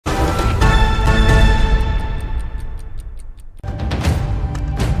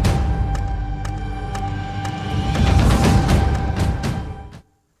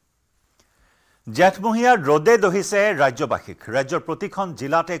জেঠমহীয়াৰ ৰ'দে দহিছে ৰাজ্যবাসীক ৰাজ্যৰ প্ৰতিখন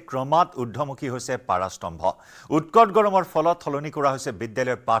জিলাতে ক্ৰমাৎ ঊৰ্ধ্বমুখী হৈছে পাৰাস্তম্ভ উৎকট গৰমৰ ফলত সলনি কৰা হৈছে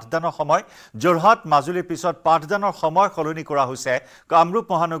বিদ্যালয়ৰ পাঠদানৰ সময় যোৰহাট মাজুলীৰ পিছত পাঠদানৰ সময় সলনি কৰা হৈছে কামৰূপ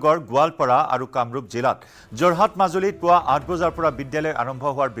মহানগৰ গোৱালপাৰা আৰু কামৰূপ জিলাত যোৰহাট মাজুলীত পুৱা ৮ বজাৰ পৰা বিদ্যালয় আৰম্ভ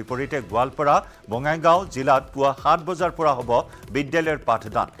হোৱাৰ বিপৰীতে গোৱালপাৰা বঙাইগাঁও জিলাত পুৱা ৭ বজাৰ পৰা হ'ব বিদ্যালয়ৰ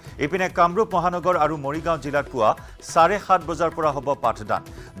পাঠদান ইপিনে কামৰূপ মহানগৰ আৰু মৰিগাঁও জিলাত পুৱা ৭:৩০ বজাৰ পৰা হ'ব পাঠদান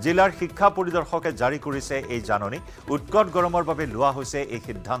জিলাৰ শিক্ষা পৰিদৰ্শক জাৰি কৰিছে এই জাননী উৎকট গৰমৰ বাবে লোৱা হৈছে এই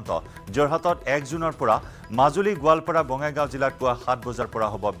সিদ্ধান্ত যোৰহাটত ১ জুনৰ পৰা মাজুলী গোৱালপাৰা বঙাইগাঁও জিলাত পুৱা ৭ বজাৰ পৰা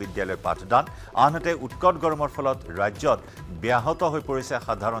হ'ব বিদ্যালয়ৰ পাঠদান আনহাতে উৎকট গৰমৰ ফলত ৰাজ্যত ব্যাহত হৈ পৰিছে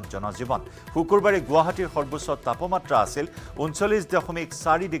সাধাৰণ জনজীৱন শুকুৰবাৰে গুৱাহাটীৰ সৰ্বোচ্চ তাপমাত্ৰা আছিল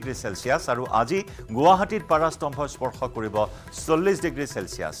 ৩৯.৪ ডিগ্ৰী চেলছিয়াছ আৰু আজি গুৱাহাটীত পাৰাস্তম্ভ স্পৰ্শ কৰিব ৪০ ডিগ্ৰী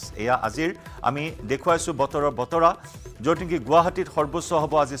চেলছিয়াছ এয়া আজিৰ আমি দেখুৱাইছো বতৰৰ বতৰা য'ত নেকি গুৱাহাটীত সৰ্বোচ্চ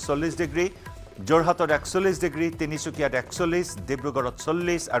হ'ব আজি ৪০ ডিগ্ৰী যোৰহাটত ৪১ ডিগ্ৰী তিনিচুকীয়াত ৪১ ডিব্ৰুগড়ত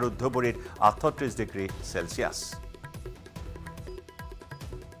 ৪০ আৰু ধুবুৰীত ৩৮ ডিগ্ৰী চেলছিয়াছ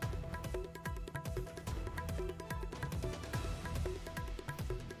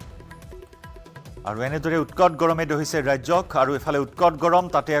আৰু এনেদৰে উৎকট গৰমে দহিছে ৰাজ্যক আৰু এফালে উৎকট গৰম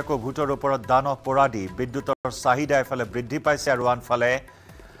তাতে আকৌ ভূতৰ ওপৰত দানৱ পৰা দি বিদ্যুতৰ চাহিদা এফালে বৃদ্ধি পাইছে আৰু আনফালে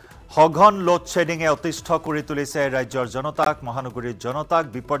সঘন লোড শেডিংয়ে অতিষ্ঠ কৰি তুলিছে ৰাজ্যৰ জনতাক মহানগৰীৰ জনতাক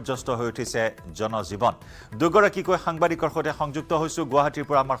বিপৰ্যস্ত হৈ উঠিছে জনজীৱন দুগৰাকীকৈ সাংবাদিকৰ সৈতে সংযুক্ত হৈছো গুৱাহাটীৰ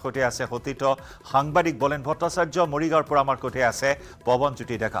পৰা আমাৰ সৈতে আছে সতীৰ্থ সাংবাদিক বলেন ভট্টাচাৰ্য মৰিগাঁৱৰ পৰা আমাৰ সৈতে আছে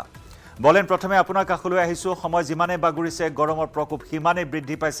পৱনজ্যোতি ডেকা বলেন প্ৰথমে আপোনাৰ কাষলৈ আহিছো সময় যিমানে বাগুৰিছে গৰমৰ প্ৰকোপ সিমানে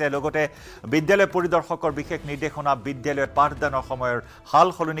বৃদ্ধি পাইছে লগতে বিদ্যালয় পৰিদৰ্শকৰ বিশেষ নিৰ্দেশনা বিদ্যালয়ৰ পাঠদানৰ সময়ৰ হাল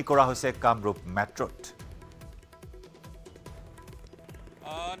সলনি কৰা হৈছে কামৰূপ মেট্ৰত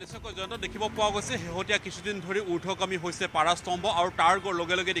নিশ্চয়কৈ জয়ন্ত দেখিব পোৱা গৈছে শেহতীয়া কিছুদিন ধৰি ঊৰ্ধ্বগামী হৈছে পাৰাস্তম্ভ আৰু তাৰ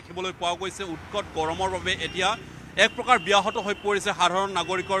লগে লগে দেখিবলৈ পোৱা গৈছে উৎকট গৰমৰ বাবে এতিয়া এক প্ৰকাৰ ব্যাহত হৈ পৰিছে সাধাৰণ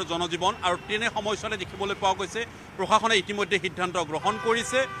নাগৰিকৰ জনজীৱন আৰু তেনে সময়ছোৱাতে দেখিবলৈ পোৱা গৈছে প্ৰশাসনে ইতিমধ্যে সিদ্ধান্ত গ্ৰহণ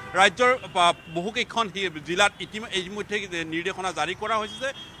কৰিছে ৰাজ্যৰ বহুকেইখন জিলাত ইতিমধ্যে নিৰ্দেশনা জাৰি কৰা হৈছে যে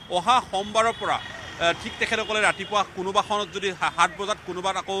অহা সোমবাৰৰ পৰা ঠিক তেখেতসকলে ৰাতিপুৱা কোনোবাখনত যদি ৭ বজাত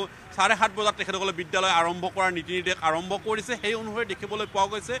কোনোবাত আকৌ ৭:৩০ বজাত তেখেতসকলে বিদ্যালয় আৰম্ভ কৰাৰ নীতি নিৰ্দেশ আৰম্ভ কৰিছে সেই অনুসৰি দেখিবলৈ পোৱা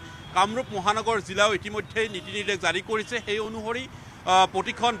গৈছে কামৰূপ মহানগৰ জিলাও ইতিমধ্যে নীতি নিৰ্দেশ জাৰি কৰিছে সেই অনুসৰি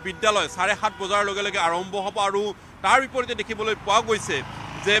প্ৰতিখন বিদ্যালয় ৭:৩০ বজাৰ লগে লগে আৰম্ভ হ'ব আৰু তাৰ বিপৰীতে দেখিবলৈ পোৱা গৈছে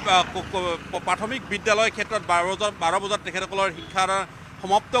যে প্ৰাথমিক বিদ্যালয়ৰ ক্ষেত্ৰত ১২ বজাত তেখেতসকলৰ শিক্ষাৰ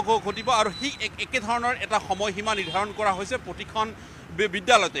সমাপ্ত ঘটিব আৰু সেই একেধৰণৰ এটা সময়সীমা নিৰ্ধাৰণ কৰা হৈছে প্ৰতিখন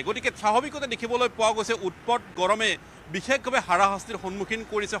বিদ্যালয়তে গতিকে স্বাভাৱিকতে দেখিবলৈ পোৱা গৈছে উৎকট গৰমে বিশেষভাৱে হাৰাশাস্তিৰ সন্মুখীন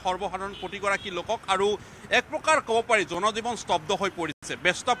কৰিছে সৰ্বসাধাৰণ প্ৰতিগৰাকী লোকক আৰু এক প্ৰকাৰ ক'ব পাৰি জনজীৱন স্তব্ধ হৈ পৰিছে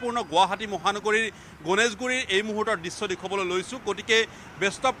ব্যস্তপূৰ্ণ গুৱাহাটী মহানগৰীৰ গণেশগুৰিৰ এই মুহূৰ্তৰ দৃশ্য দেখুৱাবলৈ লৈছোঁ গতিকে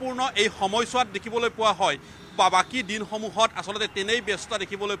ব্যস্তপূৰ্ণ এই সময়ছোৱাত দেখিবলৈ পোৱা হয় বা বাকী দিনসমূহত আচলতে তেনেই ব্যস্ত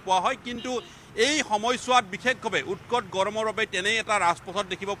দেখিবলৈ পোৱা হয় কিন্তু এই সময়ছোৱাত বিশেষভাৱে উৎকট গৰমৰ বাবে তেনেই এটা ৰাজপথত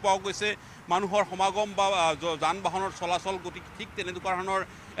দেখিব পোৱা গৈছে মানুহৰ সমাগম বা যান বাহনৰ চলাচল গতি ঠিক তেনেধৰণৰ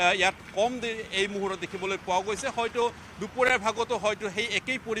ইয়াত কম এই মুহূৰ্তত দেখিবলৈ পোৱা গৈছে হয়তো দুপৰীয়াৰ ভাগতো হয়তো সেই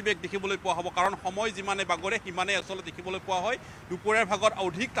একেই পৰিৱেশ দেখিবলৈ পোৱা হ'ব কাৰণ সময় যিমানে বাগৰে সিমানে আচলতে দেখিবলৈ পোৱা হয় দুপৰীয়াৰ ভাগত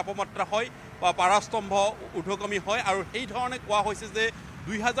অধিক তাপমাত্ৰা হয় বা পাৰাস্তম্ভ ঊৰ্ধ্বগামী হয় আৰু সেই ধৰণে কোৱা হৈছে যে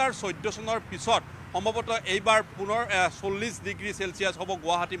 ২০১৪ চনৰ পিছত সম্ভৱতঃ এইবাৰ পুনৰ ৪০ ডিগ্ৰী চেলছিয়াছ হ'ব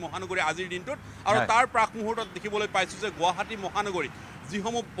গুৱাহাটী মহানগৰী আজিৰ দিনটোত আৰু তাৰ প্ৰাক মুহূৰ্তত দেখিবলৈ পাইছোঁ যে গুৱাহাটী মহানগৰীত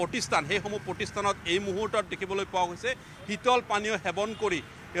যিসমূহ প্ৰতিষ্ঠান সেইসমূহ প্ৰতিষ্ঠানত এই মুহূৰ্তত দেখিবলৈ পোৱা গৈছে শীতল পানীয় সেৱন কৰি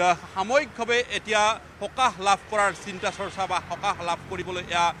সাময়িকভাৱে এতিয়া সকাহ লাভ কৰাৰ চিন্তা চৰ্চা বা সকাহ লাভ কৰিবলৈ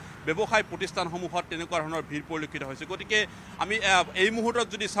এয়া ব্যৱসায় প্ৰতিষ্ঠানসমূহত তেনেকুৱা ধৰণৰ ভিৰ পৰিলক্ষিত হৈছে গতিকে আমি এই মুহূৰ্তত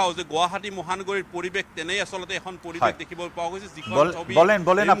যদি চাওঁ যে গুৱাহাটী মহানগৰীৰ পৰিৱেশ তেনেই আচলতে এখন পৰিৱেশ দেখিবলৈ পোৱা গৈছে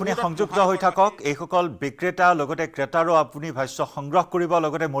বলেন আপুনি সংযুক্ত হৈ থাকক এইসকল বিক্ৰেতা লগতে ক্ৰেতাৰো আপুনি ভাষ্য সংগ্ৰহ কৰিব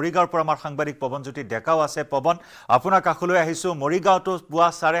লগতে মৰিগাঁৱৰ পৰা আমাৰ সাংবাদিক পৱনজ্যোতি ডেকাও আছে পৱন আপোনাৰ কাষলৈ আহিছোঁ মৰিগাঁৱতো পুৱা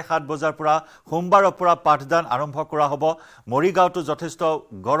 ৭:৩০ বজাৰ পৰা সোমবাৰৰ পৰা পাঠদান আৰম্ভ কৰা হ'ব মৰিগাঁৱতো যথেষ্ট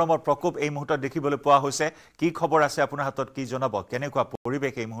গৰমৰ প্ৰকোপ এই মুহূৰ্তত দেখিবলৈ পোৱা হৈছে কি খবৰ আছে আপোনাৰ হাতত কি জনাব কেনেকুৱা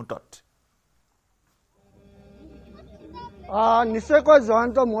পৰিৱেশ এই মুহূৰ্তত নিশ্চয়কৈ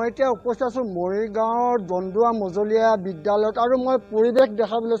জয়ন্ত মই এতিয়া উপস্থিত আছোঁ মৰিগাঁৱৰ দন্দুৱা মজলীয়া বিদ্যালয়ত আৰু মই পৰিৱেশ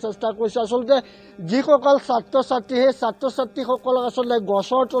দেখাবলৈ চেষ্টা কৰিছোঁ আচলতে যিসকল ছাত্ৰ ছাত্ৰী সেই ছাত্ৰ ছাত্ৰীসকলক আচলতে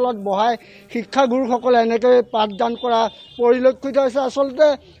গছৰ তলত বহাই শিক্ষাগুৰুসকলে এনেকৈ পাঠদান কৰা পৰিলক্ষিত হৈছে আচলতে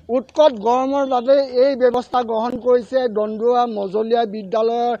উৎকট গৰমৰ বাবে এই ব্যৱস্থা গ্ৰহণ কৰিছে দন্দুৱা মজলীয়া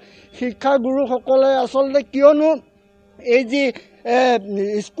বিদ্যালয়ৰ শিক্ষাগুৰুসকলে আচলতে কিয়নো এই যি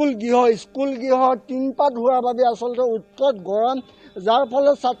স্কুল গৃহ টিনপাত হোৱাৰ বাবে আচলতে উৎকট গৰম যাৰ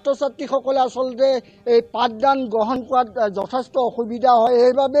ফলত ছাত্ৰ ছাত্ৰীসকলে আচলতে এই পাঠদান গ্ৰহণ কৰাত যথেষ্ট অসুবিধা হয়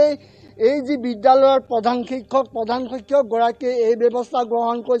সেইবাবে এই যি বিদ্যালয়ৰ প্ৰধান শিক্ষক গৰাকীয়ে এই ব্যৱস্থা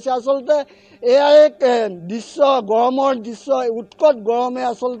গ্ৰহণ কৰিছে আচলতে এয়া এক দৃশ্য গৰমৰ দৃশ্য উৎকট গৰমে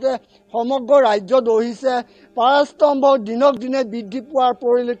আচলতে সমগ্ৰ ৰাজ্যত দহিছে পাৰাস্তম্ভ দিনক দিনে বৃদ্ধি পোৱাৰ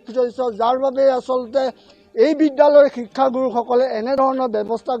পৰিলক্ষিত হৈছে যাৰ বাবে আচলতে এই বিদ্যালয়ৰ শিক্ষাগুৰুসকলে এনেধৰণৰ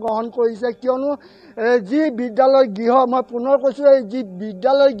ব্যৱস্থা গ্ৰহণ কৰিছে কিয়নো যি বিদ্যালয় গৃহ মই পুনৰ কৈছোঁ এই যি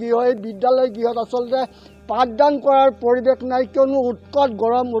বিদ্যালয় গৃহ এই বিদ্যালয় গৃহত আচলতে পাঠদান কৰাৰ পৰিৱেশ নাই কিয়নো উৎকট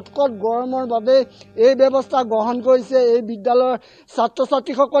গৰমৰ বাবে এই ব্যৱস্থা গ্ৰহণ কৰিছে এই বিদ্যালয়ৰ ছাত্ৰ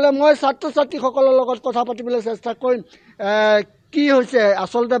ছাত্ৰীসকলে মই ছাত্ৰ ছাত্ৰীসকলৰ লগত কথা পাতিবলৈ চেষ্টা কৰিম কি হৈছে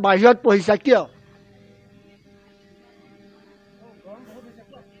আচলতে বাহিৰত পঢ়িছা কিয়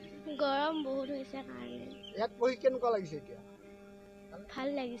গৰম বহুত হৈছে কাৰণে ইয়াত পঢ়ি কেনেকুৱা লাগিছে এতিয়া ভাল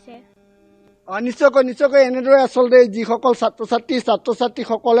লাগিছে নিশ্চয়কৈ এনেদৰে আচলতে যিসকল ছাত্ৰ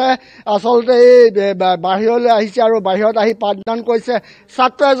ছাত্ৰীসকলে আচলতে এই বাহিৰলৈ আহিছে আৰু বাহিৰত আহি পাঠদান কৰিছে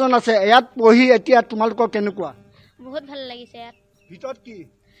ছাত্ৰ এজন আছে ইয়াত পঢ়ি এতিয়া তোমালোকৰ কেনেকুৱা বহুত ভাল লাগিছে ইয়াত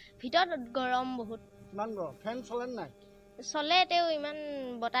ভিতৰত গৰম বহুত ইমান গৰম ফেন চলে নাই চলে তেও ইমান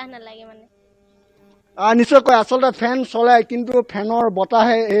বতাহ নালাগে মানে নিশ্চয়কৈ আচলতে ফেন চলে কিন্তু ফেনৰ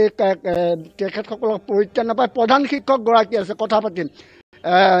বতাহে এই তেখেতসকলক পৰিত্ৰাণ নাপায় প্ৰধান শিক্ষকগৰাকী আছে কথা পাতিম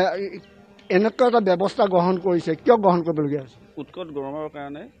এনেকুৱা এটা ব্যৱস্থা গ্ৰহণ কৰিছে কিয় গ্ৰহণ কৰিবলগীয়া হৈছে উৎকট গৰমৰ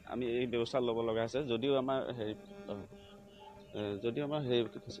কাৰণে আমি এই ব্যৱস্থা ল'ব লগা আছে যদিও আমাৰ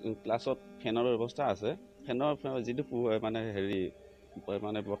ক্লাছত ফেনৰ ব্যৱস্থা আছে ফেনৰ যিটো মানে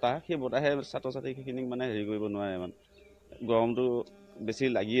মানে বতাহ সেই বতাহে ছাত্ৰ ছাত্ৰীখিনিক মানে কৰিব নোৱাৰে মানে গৰমটো বেছি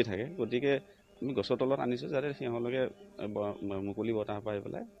লাগিয়ে থাকে গতিকে আমি গছৰ তলত আনিছোঁ যাতে সিহঁতলোকে মুকলি বতাহ পাই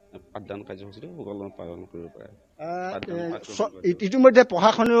পেলাই পাঠদান কাৰ্যসূচীটো সুকলমে পালন কৰিব পাৰে ইতিমধ্যে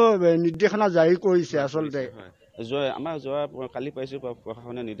প্ৰশাসনেও নিৰ্দেশনা জাৰি কৰিছে আচলতে আমাৰ কালি পাইছোঁ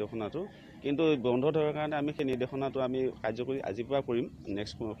প্ৰশাসনীয় নিৰ্দেশনাটো কিন্তু বন্ধ থকাৰ কাৰণে আমি সেই নিৰ্দেশনাটো আমি কাৰ্যকৰী আজিৰ পৰা কৰিম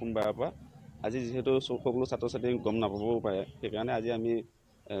নেক্সট সোমবাৰৰ পৰা আজি যিহেতু সকলো ছাত্ৰ ছাত্ৰী গম নাপাবও পাৰে সেইকাৰণে আজি আমি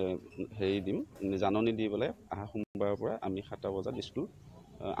দিম জাননী দি পেলাই অহা সোমবাৰৰ পৰা আমি 7টা বজাত স্কুল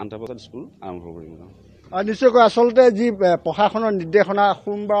 8টা বজাত স্কুল আৰম্ভ কৰিম নিশ্চয়কৈ আচলতে যি প্ৰশাসনৰ নিৰ্দেশনা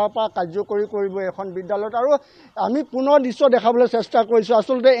সোমবাৰৰ পৰা কাৰ্যকৰী কৰিব এখন বিদ্যালয়ত আৰু আমি পুনৰ দৃশ্য দেখাবলৈ চেষ্টা কৰিছোঁ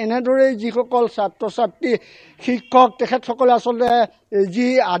আচলতে এনেদৰেই যিসকল ছাত্ৰ ছাত্ৰী শিক্ষক তেখেতসকলে আচলতে যি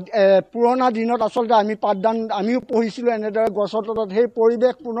পুৰণা দিনত আচলতে আমি পাঠদান আমিও পঢ়িছিলোঁ এনেদৰে গছৰ তলত সেই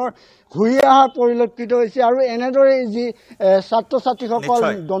পৰিৱেশ পুনৰ ঘূৰি অহাৰ পৰিলক্ষিত হৈছে আৰু এনেদৰে যি ছাত্ৰ ছাত্ৰীসকল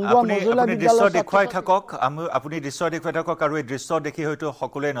দন্দুৱা মজলীয়া বিদ্যালয় দেখুৱাই থাকক আপুনি দৃশ্য দেখুৱাই থাকক আৰু এই দৃশ্য দেখি হয়তো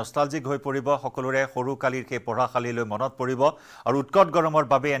সকলোৱে নষ্টালজিক হৈ পৰিব সকলোৰে সৰু কালিৰ সেই পঢ়াশালীলৈ মনত পৰিব আৰু উৎকট গৰমৰ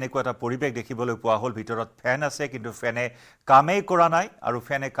বাবে এনেকুৱা এটা পৰিৱেশ দেখিবলৈ পোৱা হ'ল ভিতৰত ফেন আছে কিন্তু ফেনে কামেই কৰা নাই আৰু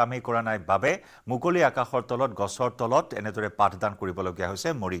ফেনে কামেই কৰা নাই বাবে মুকলি আকাশৰ তলত গছৰ তলত এনেদৰে পাঠদান কৰিবলগীয়া হৈছে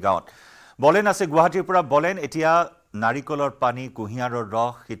মৰিগাঁৱত বলেন আছে গুৱাহাটীৰ পৰা বলেন এতিয়া নাৰিকলৰ পানী কুঁহিয়াৰৰ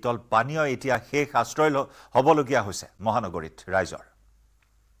ৰস শীতল পানীয় এতিয়া শেষ আশ্ৰয় হ'বলগীয়া হৈছে মহানগৰীত ৰাইজৰ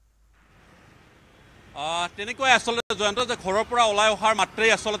তেনেকৈ আচলতে জয়ন্ত যে ঘৰৰ পৰা ওলাই অহাৰ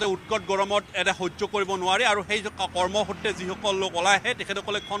মাত্ৰেই আচলতে উৎকট গৰমত এটা সহ্য কৰিব নোৱাৰে আৰু সেই কৰ্মসূত্ৰে যিসকল লোক ওলাই আহে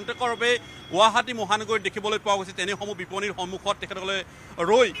তেখেতসকলে খন্তেকৰভাৱে গুৱাহাটী মহানগৰীত দেখিবলৈ পোৱা গৈছে তেনেসমূহ বিপণীৰ সন্মুখত তেখেতসকলে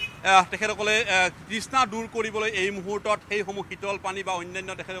ৰৈ তেখেতসকলে তৃষ্ণা দূৰ কৰিবলৈ এই মুহূৰ্তত সেইসমূহ শীতল পানী বা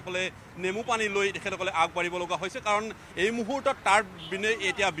অন্যান্য তেখেতসকলে নেমু পানী লৈ তেখেতসকলে আগবাঢ়িব লগা হৈছে কাৰণ এই মুহূৰ্তত তাৰ বিনে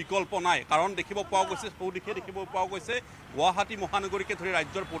এতিয়া বিকল্প নাই কাৰণ দেখিব পোৱা গৈছে সৌদিশে দেখিব পোৱা গৈছে গুৱাহাটী মহানগৰীকে ধৰি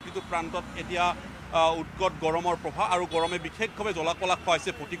ৰাজ্যৰ প্ৰতিটো প্ৰান্তত এতিয়া উৎকট গৰমৰ প্ৰভাৱ আৰু গৰমে বিশেষভাৱে জ্বলাকলা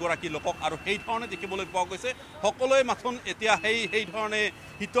খুৱাইছে প্ৰতিগৰাকী লোকক আৰু সেই ধৰণে দেখিবলৈ পোৱা গৈছে সকলোৱে মাথোন এতিয়া সেই ধৰণে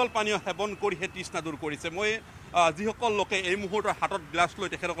শীতল পানীয় সেৱন কৰিহে তৃষ্ণা দূৰ কৰিছে মই যিসকল লোকে এই মুহূৰ্তৰ হাতত গ্লাছ লৈ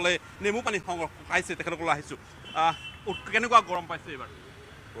তেখেতসকলে নেমু পানী খাইছে তেখেতসকলে আহিছোঁ কেনেকুৱা গৰম পাইছে এইবাৰ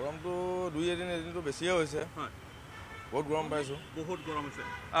গৰমটো এদিনটো বেছিয়ে হৈছে হয় বহুত গৰম পাইছোঁ বহুত গৰম হৈছে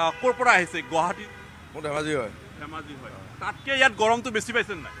ক'ৰ পৰা আহিছে গুৱাহাটী মোৰ ধেমাজি হয় তাতকৈ ইয়াত গৰমটো বেছি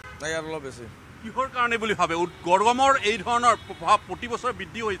পাইছে নাই ইয়াত অলপ বেছি কিহৰ কাৰণে বুলি ভাবে গৰমৰ এই ধৰণৰ প্ৰভাৱ প্ৰতি বছৰ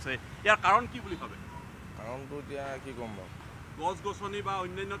বৃদ্ধি হৈছে ইয়াৰ কাৰণ কি বুলি ভাবে কাৰণটো এতিয়া কি ক'ম বাৰু গছ গছনি বা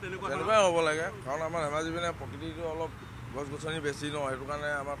অন্যান্য তেনেকুৱাই হ'ব লাগে কাৰণ আমাৰ ধেমাজি পিনে প্ৰকৃতিটো অলপ গছ গছনি বেছি ন সেইটো কাৰণে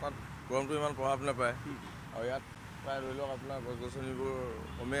আমাৰ তাত গৰমটো ইমান প্ৰভাৱ নাপায় আৰু ইয়াত প্ৰায় ধৰি লওক আপোনাৰ গছ গছনিবোৰ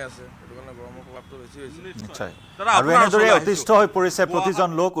কমেই আছে সেইটো কাৰণে গৰমৰ প্ৰভাৱটো বেছি হৈছে আৰু এনেদৰে অতিষ্ঠ হৈ পৰিছে প্ৰতিজন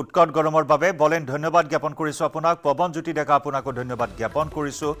লোক উৎকট গৰমৰ বাবে বলেন ধন্যবাদ জ্ঞাপন কৰিছোঁ আপোনাক পৱন জ্যোতি ডেকা আপোনাকো ধন্যবাদ জ্ঞাপন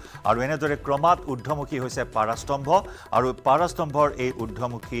কৰিছোঁ আৰু এনেদৰে ক্ৰমাৎ ঊৰ্ধ্বমুখী হৈছে পাৰাস্তম্ভ আৰু পাৰাস্তম্ভৰ এই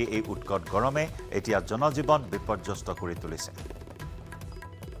ঊৰ্ধ্বমুখী এই উৎকট গৰমে এতিয়া জনজীৱন বিপৰ্যস্ত কৰি তুলিছে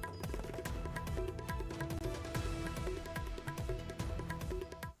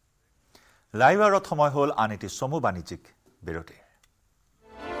লাইভ আৰত সময় হ'ল আন এটি চমু বাণিজ্যিক বিৰতি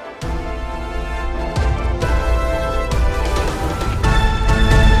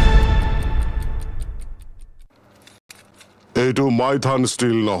এইটো মাইথান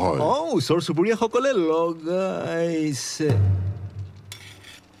ষ্টীল নহয় ওচৰ চুবুৰীয়াসকলে লগাইছে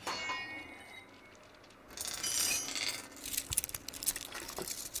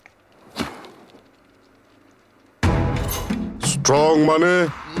ষ্ট্ৰং মানে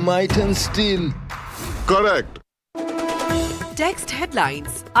Maithon steel correct text headlines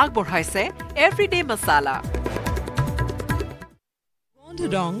আগবঢ়াইছে এভৰিডে মছালা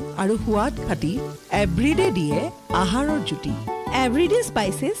ৰং আৰু সোৱাদ খাটি এভৰিডে দিয়ে আহাৰৰ জুতি everyday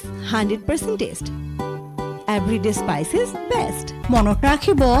spices 100% test everyday spices best মনত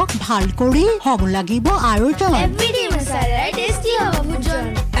ৰাখিব ভাল কৰি হ'ব লাগিব আৰু জন এভৰিডে মছালা টেষ্টি হ'ব ভোজন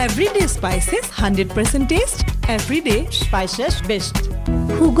everyday spices 100% test everyday spices best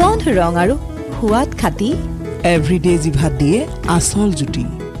সুগন্ধ ৰং আৰু সোৱাদ খাটি এভৰিডে জিভাত দিয়ে আচল জুতি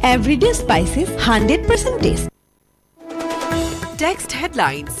everyday spices 100% test text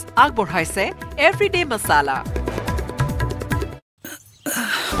headlines আগবঢ়াইছে এভৰিডে মছালা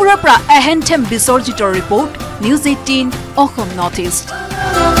পুৰা পৰা এহেণ্টেম বিসৰ্জিত report news 18 Assam north east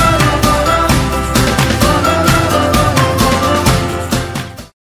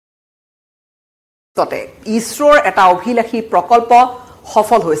ইছৰোৰ এটা অভিলাষী প্ৰকল্প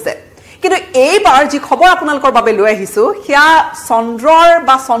সফল হৈছে কিন্তু এইবাৰ যি খবৰ আপোনালোকৰ বাবে লৈ আহিছো হিয়া চন্দ্ৰৰ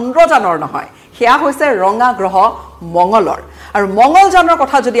বা চন্দ্ৰযানৰ নহয় হিয়া হৈছে ৰঙা গ্ৰহ মঙ্গলৰ আৰু মঙ্গলযানৰ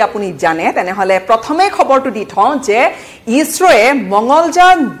কথা যদি আপুনি জানে তেনেহলে প্ৰথমে খবৰটো দি থওঁ যে ইছৰোৱে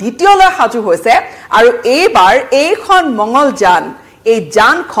মঙ্গলযান দ্বিতীয়লৈ সাজু হৈছে আৰু এইবাৰ এইখন মঙ্গলযান এই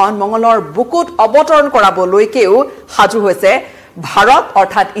যানখন মঙ্গলৰ বুকুত অৱতৰণ কৰাবলৈকেও সাজু হৈছে ভাৰত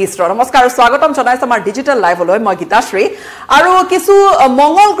অৰ্থাৎ ইছৰো নমস্কাৰ স্বাগতম জনাইছো আমাৰ ডিজিটেল লাইভলৈ মই গীতাশ্ৰী আৰু কিছু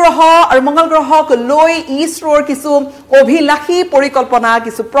মঙ্গল গ্ৰহক লৈ ইছৰোৰ কিছু অভিলাষী পৰিকল্পনা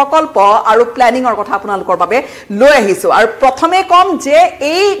কিছু প্ৰকল্প আৰু প্ল্যানিংৰ কথা আপোনালোকৰ বাবে লৈ আহিছো আৰু প্ৰথমে কম যে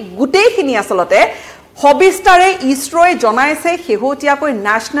এই গুটেইখিনি আসলতে হবিষ্টাৰে ইছৰোই জনাইছে শেহতীয়াকৈ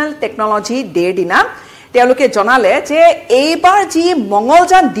নেশ্যনেল টেকনলজি ডেৰ দিনা তেওঁলোকে জনালে যে এইবাৰ যি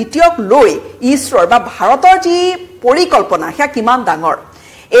মঙ্গলযান দ্বিতীয়ক লৈ ইছৰোৰ বা ভাৰতৰ যি পৰিকল্পনা হেয়া কিমান ডাঙৰ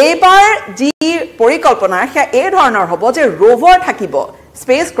এইবাৰ যি পৰিকল্পনা হেয়া এই ধৰণৰ হ'ব যে ৰোভাৰ থাকিব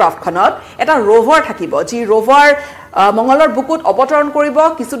স্পেচ ক্ৰাফ্টখনত এটা ৰোভাৰ থাকিব যি ৰোভাৰ মঙ্গলৰ বুকুত অৱতৰণ কৰিব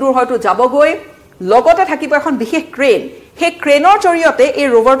কিছু দূৰ হয়তো যাবগৈ লগতে থাকিব এখন বিশেষ ক্ৰেন সেই ক্ৰেনৰ জৰিয়তে এই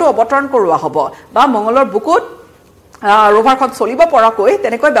ৰোভাৰটো অৱতৰণ কৰোৱা হ'ব বা মঙ্গলৰ বুকুত ৰোভাৰখন চলিব পৰাকৈ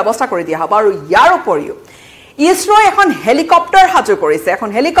তেনেকৈ ব্যৱস্থা কৰি দিয়া হ'ব আৰু ইয়াৰ উপৰিও ইছৰোই এখন হেলিকপ্টাৰ সাজু কৰিছে এখন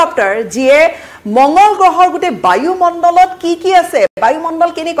হেলিকপ্টাৰ যিয়ে মঙ্গল গ্ৰহৰ গোটেই বায়ুমণ্ডলত কি আছে বায়ুমণ্ডল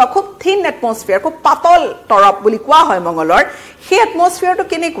কেনেকুৱা খুব থিন এটমস্ফিয়াৰ খুব পাতল তৰপ বুলি কোৱা হয় মঙ্গলৰ সেই এটমস্ফিয়াৰটো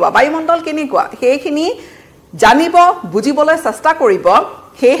কেনেকুৱা বায়ুমণ্ডল কেনেকুৱা সেইখিনি জানিব বুজিবলৈ চেষ্টা কৰিব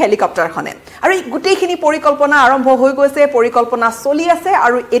সেই হেলিকপ্টাৰখনে আৰু এই গোটেইখিনি পৰিকল্পনা আৰম্ভ হৈ গৈছে পৰিকল্পনা চলি আছে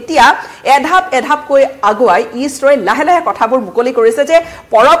আৰু এতিয়া এধাপকৈ আগুৱাই ইছৰোই লাহে লাহে কথাবোৰ মুকলি কৰিছে যে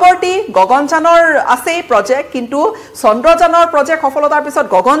পৰৱৰ্তী গগনযানৰ আছে প্ৰজেক্ট কিন্তু চন্দ্ৰযানৰ প্ৰজেক্ট সফলতাৰ পিছত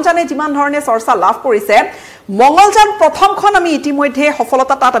গগনযানে যিমান ধৰণে চৰ্চা লাভ কৰিছে মঙ্গলযান প্ৰথমখন আমি ইতিমধ্যে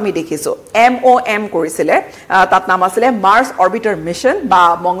সফলতা তাত আমি দেখিছো MOM কৰিছিলে তাত নাম আছিল মাৰ্স অৰ্বিটাৰ মিশন বা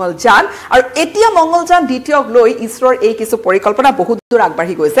মঙ্গলযান আৰু এতিয়া মঙ্গলযান দ্বিতীয়ক লৈ ইছৰোৰ এই কিছু পৰিকল্পনা বহুত দূৰ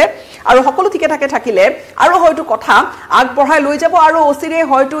আগবাঢ়ি গৈছে আৰু সকলো ঠিকে থাকে থাকিলে আৰু হয়তো কথা আগবঢ়াই লৈ যাব আৰু অচিৰে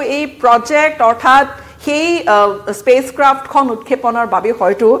হয়তো এই প্ৰজেক্ট অৰ্থাৎ সেই স্পেচ ক্ৰাফ্টখন উৎক্ষেপণৰ বাবে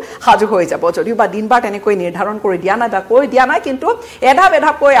হয়তো সাজু হৈ যাব যদিও বা দিনবাৰ তেনেকৈ নিৰ্ধাৰণ কৰি দিয়া নাই বা কৈ দিয়া নাই কিন্তু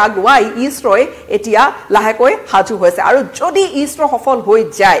এধাপকৈ আগুৱাই ইছৰোই এতিয়া লাহেকৈ সাজু হৈছে আৰু যদি ইছৰো সফল হৈ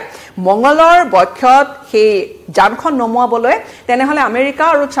যায় মঙ্গলৰ বক্ষত সেই যানখন নমুৱাবলৈ তেনেহলে আমেৰিকা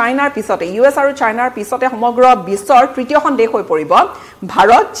আৰু চাইনাৰ পিছতে US আৰু চাইনাৰ পিছতে সমগ্ৰ বিশ্বৰ তৃতীয়খন দেশ হৈ পৰিব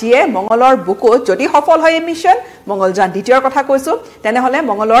ভাৰত যিয়ে মঙ্গলৰ বুকুত যদি সফল হয় এই মিশন মঙ্গলযান দ্বিতীয়ৰ কথা কৈছো তেনেহলে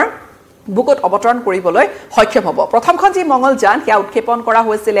মঙ্গলৰ বুকুত অৱতৰণ কৰিবলৈ সক্ষম হ'ব প্ৰথমখন যি মঙ্গলযান হেয়া উৎক্ষেপণ কৰা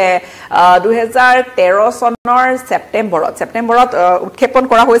হৈছিল 2013 চনৰ ছেপ্টেম্বৰত উৎক্ষেপণ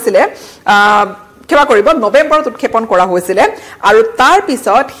কৰা হৈছিল ক্ষমা কৰিব নৱেম্বৰত উৎক্ষেপণ কৰা হৈছিল আৰু তাৰ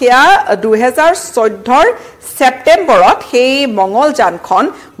পিছত হেয়া 2014 ছেপ্টেম্বৰত সেই মঙ্গলযানখন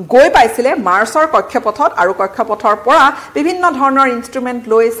গৈ পাইছিল মাৰ্চৰ কক্ষপথত আৰু কক্ষপথৰ পৰা বিভিন্ন ধৰণৰ ইনষ্ট্ৰুমেন্ট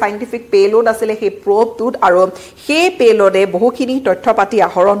লৈ সাইন্টিফিক পেলোড আছিল সেই প্ৰবটোত আৰু সেই পেলোডে বহুখিনি তথ্য পাতি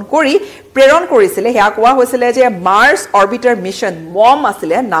আহৰণ কৰি প্ৰেৰণ কৰিছিল হেয়া কোৱা হৈছিল যে মাৰ্স অৰ্বিটাৰ মিশন মম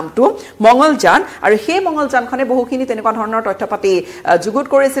আছিল নামটো মঙ্গলযান আৰু সেই মঙ্গলযানখনে বহুখিনি তেনেকুৱা ধৰণৰ তথ্য পাতি যুগুত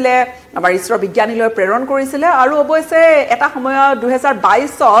কৰিছিল আমাৰ ইছৰো বিজ্ঞানীলৈ প্ৰেৰণ কৰিছিল আৰু অৱশ্যে এটা সময়ত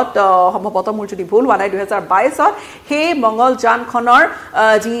 2022ত সম্ভৱতঃ মোৰ যদি ভুল হোৱা নাই 2022ত সেই মঙ্গলযানখনৰ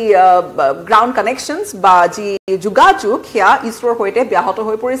যি গ্ৰাউণ্ড কানেকশনছ বা যি যোগাযোগ হেয়া ইছৰোৰ সৈতে ব্যাহত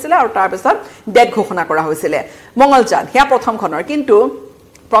হৈ পৰিছিল আৰু তাৰ পিছত ডেট ঘোষণা কৰা হৈছিল মঙ্গলযান হেয়া প্ৰথমখনৰ কিন্তু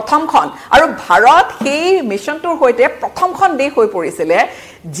প্ৰথমখন আৰু ভাৰত সেই মিছনটোৰ হৈতে প্ৰথমখন দেশ হৈ পৰিছিলে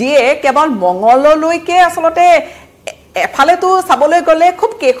যিয়ে কেৱল মঙ্গললৈকে আসলতে এফালেতো চাবলৈ গ'লে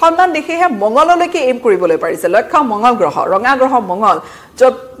খুব কেইখনমান দেশেহে মঙ্গললৈকে এম কৰিবলৈ পাৰিছে লক্ষ্য মঙ্গল গ্ৰহ ৰঙা গ্ৰহ মঙ্গল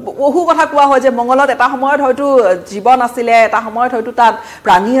য'ত বহু কথা কোৱা হয় যে মঙ্গলত এটা সময়ত হয়তো জীৱন আছিলে এটা সময়ত হয়তো তাত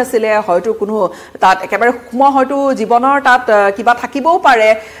প্ৰাণী আছিলে হয়তো কোনো তাত একেবাৰে সূক্ষ্ম হয়তো জীৱনৰ তাত কিবা থাকিবও পাৰে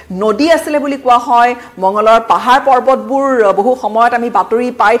নদী আছিলে বুলি কোৱা হয় মঙ্গলৰ পাহাৰ পৰ্বতবোৰ বহু সময়ত আমি বাতৰি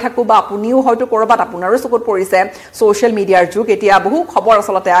পাই থাকো বা আপুনিও হয়তো কৰবাত আপোনাৰো চকুত পৰিছে সোশ্যাল মিডিয়াৰ যুগ এতিয়া বহু খবৰ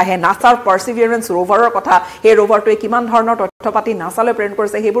আসলতে আহে নাসাৰ পাৰ্সিভিয়াৰেন্স ৰোভাৰৰ কথা এই ৰোভাৰটোৱে কিমান ধৰণৰ তথ্য পাতি নাসালৈ প্ৰেৰণ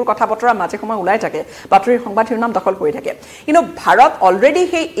কৰিছে সেইবোৰ কথা বতৰা মাজে সময় ওলাই থাকে বাতৰি সংবাদ শিৰোনাম দখল কৰি থাকে কিন্তু ভাৰত অলৰেডি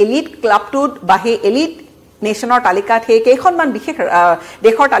সেই এলিট ক্লাবটোত বা সেই এলিট নেশ্যনৰ তালিকাত সেই কেইখনমান বিশেষ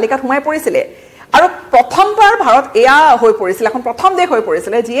দেশৰ তালিকাত সোমাই পৰিছিলে আৰু প্ৰথমবাৰ ভাৰত এয়া হৈ পৰিছিল এখন প্ৰথম দেশ হৈ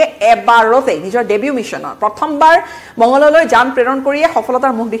পৰিছিল যিয়ে এবাৰতে নিজৰ ডেবিউ মিছনৰ প্ৰথমবাৰ মঙ্গললৈ যান প্ৰেৰণ কৰিয়ে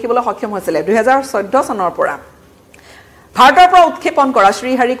সফলতাৰ মুখ দেখিবলৈ সক্ষম হৈছিল 2014 চনৰ পৰা ভাৰতৰ পৰা উৎক্ষেপণ কৰা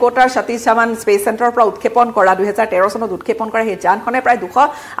শ্ৰীহৰিকোটাৰ সতীশ ধাৱান স্পেচ চেণ্টাৰৰ পৰা উৎক্ষেপণ কৰা 2013 চনত উৎক্ষেপণ কৰা সেই যানখনে প্ৰায়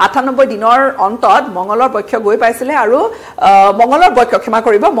 298 দিনৰ অন্তত মঙ্গলৰ বক্ষ গৈ পাইছিলে আৰু মঙ্গলৰ বক্ষ ক্ষমা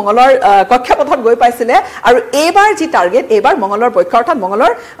কৰিব মঙ্গলৰ কক্ষপথত গৈ পাইছিলে আৰু এইবাৰ যি টাৰ্গেট এইবাৰ মঙ্গলৰ বক্ষ অৰ্থাৎ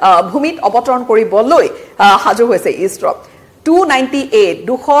মঙ্গলৰ ভূমিত অৱতৰণ কৰিবলৈ সাজু হৈছে ইছৰো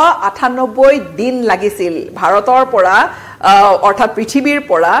 298 দিন লাগিছিল ভাৰতৰ পৰা অৰ্থাৎ পৃথিৱীৰ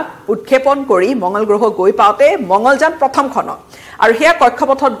পৰা উৎক্ষেপণ কৰি মঙ্গল গ্ৰহ গৈ পাওঁতে মঙ্গলযান প্ৰথমখন আৰু হেয়া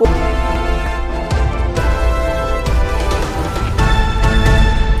কক্ষপথত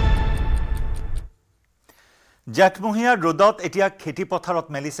জেঠমহীয়া ৰ'দত এতিয়া খেতি পথাৰত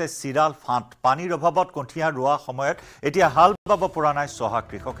মেলিছে চিৰাল ফাঁট পানীৰ অভাৱত কঠীয়া ৰোৱা সময়ত এতিয়া হাল বাব পৰা নাই চহা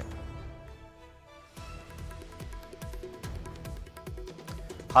কৃষকে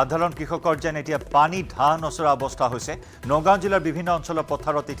সাধাৰণ কৃষকৰ যেন এতিয়া পানী ধান নচৰা অৱস্থা হৈছে নগাঁও জিলাৰ বিভিন্ন অঞ্চলৰ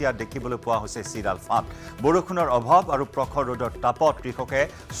পথাৰত এতিয়া দেখিবলৈ পোৱা হৈছে চিৰাল ফাঁট বৰষুণৰ অভাৱ আৰু প্ৰখৰ ৰ'দৰ তাপত কৃষকে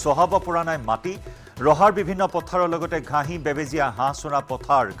চহাব পৰা নাই মাটি ৰহাৰ বিভিন্ন পথাৰৰ লগতে ঘাঁহি বেবেজীয়া হাঁহ চৰা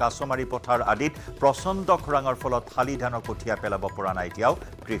পথাৰ কাছমাৰী পথাৰ আদিত প্ৰচণ্ড খৰাঙৰ ফলত শালি ধানৰ কঠীয়া পেলাব পৰা নাই এতিয়াও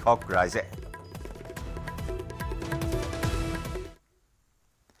কৃষক ৰাইজে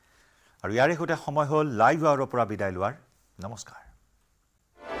আৰু ইয়াৰে সৈতে সময় হ'ল লাইভ আৱাৰৰ পৰা বিদায় লোৱাৰ নমস্কাৰ